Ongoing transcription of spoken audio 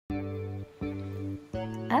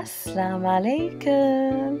Assalamu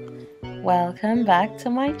alaikum. Welcome back to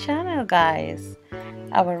my channel, guys.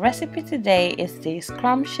 Our recipe today is the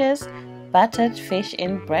scrumptious battered fish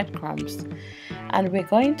in breadcrumbs, and we're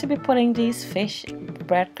going to be putting these fish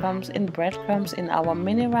breadcrumbs in our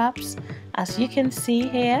mini wraps, as you can see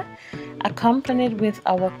here, accompanied with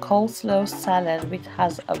our coleslaw salad, which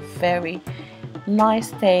has a very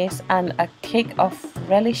nice taste and a kick of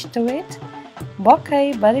relish to it.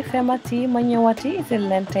 Bokkay Barrifemme ma ñëwati isil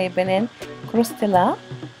leen tey beneen crustilla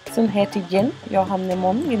sun xeeti jën yoo xam ne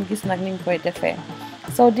moom ngeen gis nag niñ koy defee.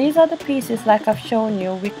 So these are the pieces like I've shown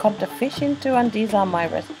you. We cut the fish into, and these are my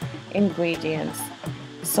ingredients.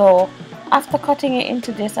 So after cutting it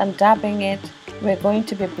into this and dabbing it, we're going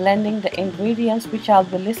to be blending the ingredients, which I'll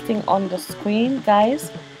be listing on the screen,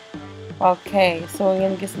 guys. Okay, so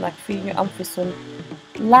ngeen gis nag fii ñu am fi sun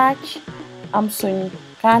laaj, am suñ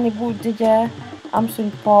kaani bu dija, am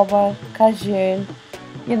suñ poobar, cajun,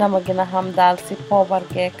 yéena ma gën a xam daal si poobar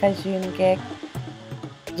geek, cajun geek,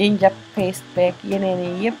 ginger paste beek, yeneen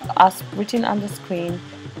yi yëpp as written on the screen.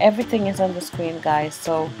 Everything is on the screen, guys,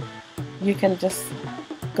 so you can just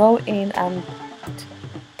go in and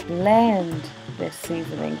blend this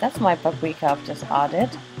seasoning. That's my paprika I've just added.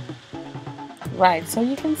 Right, so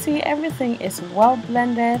you can see everything is well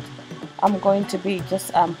blended. I'm going to be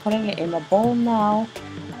just putting it in a bowl now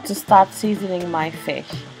to start seasoning my fish.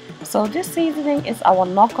 So this seasoning is our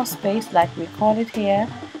knockoff paste, like we call it here.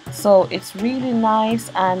 So it's really nice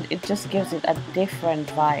and it just gives it a different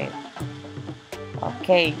vibe.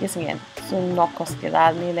 Okay, gis ngeen suñ knockos ki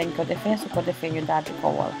daal nii lañ ko defee, su ko defee ñu daal di ko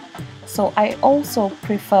wol. So I also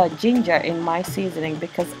prefer ginger in my seasoning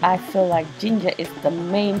because I feel like ginger is the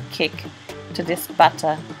main kick to this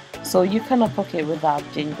batter. So you cannot cook it without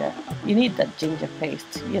ginger. You need that ginger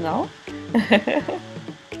paste, you know.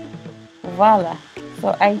 Voila.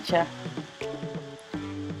 So aicha.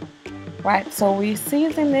 Right, so we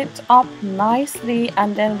season it up nicely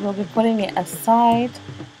and then we'll be putting it aside.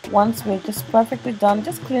 Once we're just perfectly done,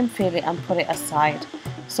 just clean fillet and put it aside.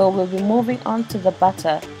 So we'll be moving on to the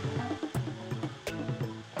batter.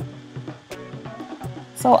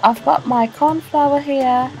 So I've got my corn flour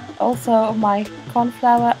here, also my corn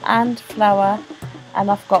flour and flour, and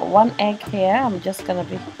I've got 1 egg here. I'm just gonna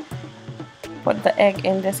put the egg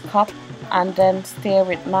in this cup and then stir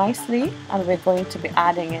it nicely, and we're going to be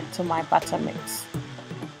adding it to my batter mix.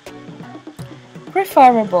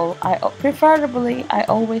 Preferably I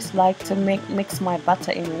always like to mix my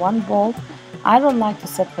batter in one bowl. I don't like to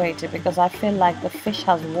separate it because I feel like the fish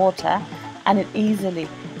has water and it easily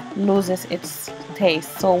loses its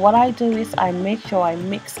taste. So what I do is I make sure I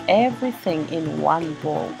mix everything in one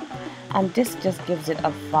bowl, and this just gives it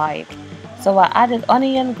a vibe. So I added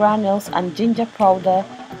onion granules and ginger powder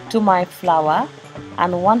to my flour,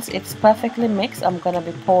 and once it's perfectly mixed, I'm gonna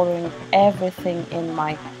be pouring everything in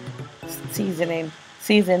my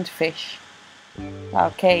seasoned fish.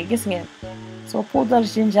 Okay, gis ngeen. So poudre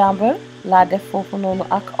gingembre laa def foofu noonu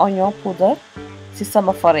ak onion poudre ci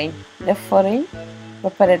sama farine. Def farine ba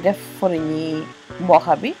pare def farine yi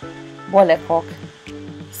mboxa bi boole kook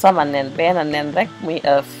sama nen, benn nen rek muy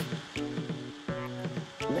ëf.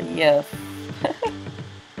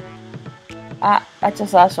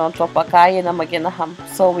 Association toppaka yéena ma gën a xam.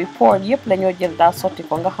 So we pour yëpp lañoo jël daal sotti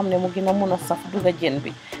ko nga xam ne mu gën a mun a saf duga jën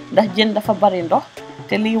bi, ndax jën dafa bari ndox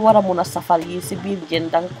te lii war a mun a safal yi si biir jën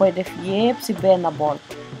danga koy def yëpp si benn bool,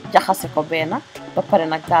 jaxase ko benn ba pare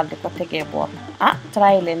nag daal di ko tegee bool.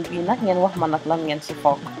 Try leen bii nag ngeen wax ma nag lan ngeen si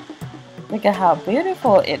foog. Look at how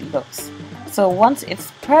beautiful it looks. So once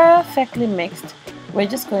it's perfectly mixed, we're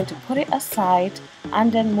just going to put it aside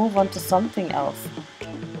and then move on to something else.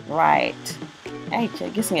 Right. Hey,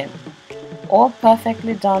 gis ngeen, all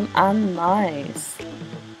perfectly done and nice.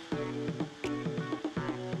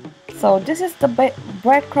 So this is the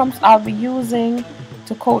breadcrumbs I'll be using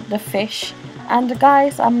to coat the fish. And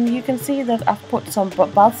guys, you can see that I've put some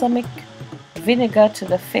balsamic vinegar to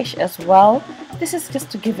the fish as well. This is just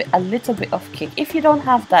to give it a little bit of kick. If you don't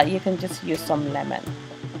have that, you can just use some lemon.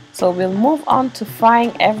 So we'll move on to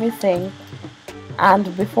frying everything.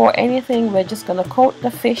 And before anything, we're just gonna coat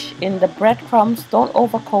the fish in the breadcrumbs. Don't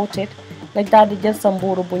overcoat it. Like daal di jël sa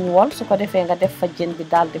mbuuru bu ñu wol, su ko defee nga def fa jën bi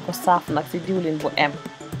daal di ko saaf nag si diwlin bu em.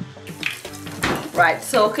 Right,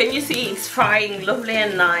 so can you see it's frying lovely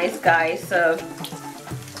and nice, guys? So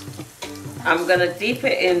I'm gonna dip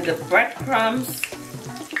it in the breadcrumbs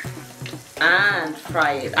and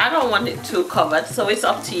fry it. I don't want it too covered, so it's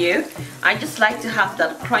up to you. I just like to have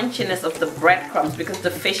that crunchiness of the breadcrumbs because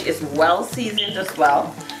the fish is well seasoned as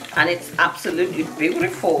well, and it's absolutely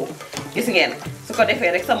beautiful. Gis ngeen su ko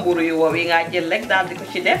defee rek sa mburu yu wow yi nga jël rek daal di ko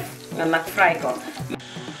ci def nga nag fry ko.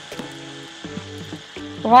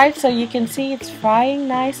 Right, so you can see it's frying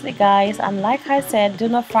nicely, guys, and like I said, do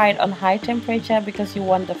not fry it on high temperature because you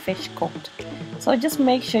want the fish cooked. So just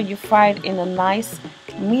make sure you fry it in a nice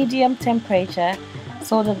medium temperature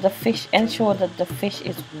so that ensure that the fish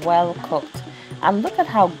is well cooked. And look at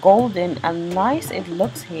how golden and nice it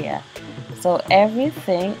looks here. So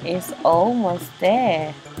everything is almost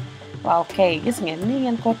there. Waaw kay, gis ngeen ni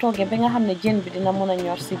ngeen ko toggee ba nga xam ne jën bi dina mën a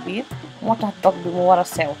ñor ci biir moo tax dog bi mu war a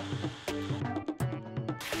sew.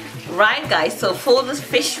 Right guys, so for this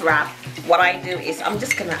fish wrap, what I do is I'm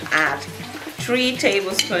just gonna add 3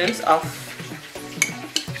 tablespoons of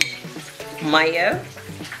mayo,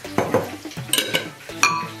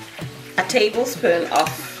 a tablespoon of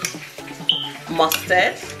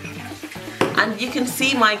mustard, and you can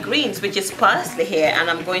see my greens, which is parsley here, and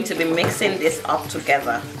I'm going to be mixing this up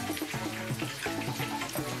together.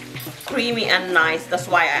 Creamy and nice, that's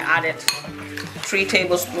why I added 3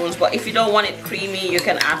 tablespoons, but if you don't want it creamy, you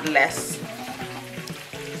can add less.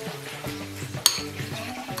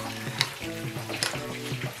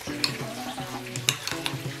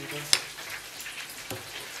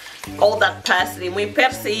 All that parsley, muy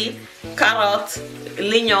persil, carrot,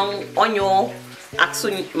 lignon, onion, ak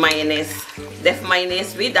suñ mayonnaise. Def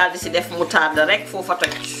mayonnaise bi dal di ci def moutarde rek fofa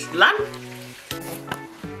toj lan.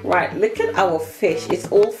 Right, look at our fish.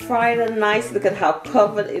 It's all fried and nice. Look at how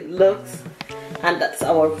covered it looks. And that's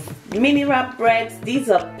our mini wrap breads. These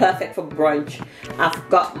are perfect for brunch. I've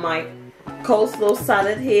got my coleslaw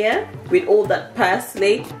salad here with all that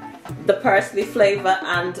parsley, the parsley flavor,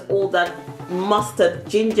 and all that mustard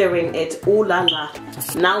ginger in it. Ooh la la.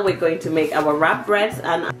 Now we're going to make our wrap breads,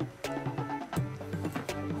 and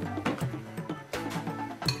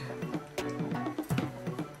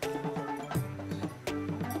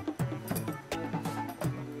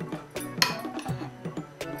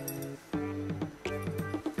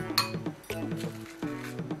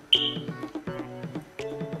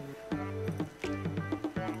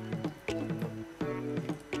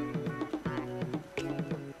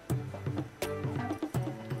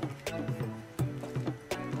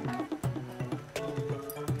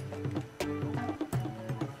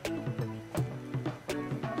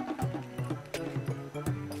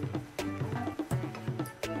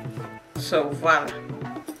so voila.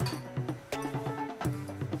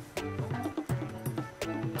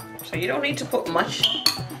 So you don't need to put much,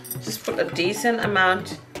 just put a decent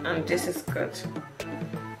amount, and this is good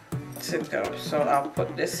to go. So I'll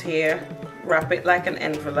put this here, wrap it like an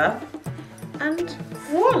envelope, and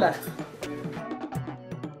voila.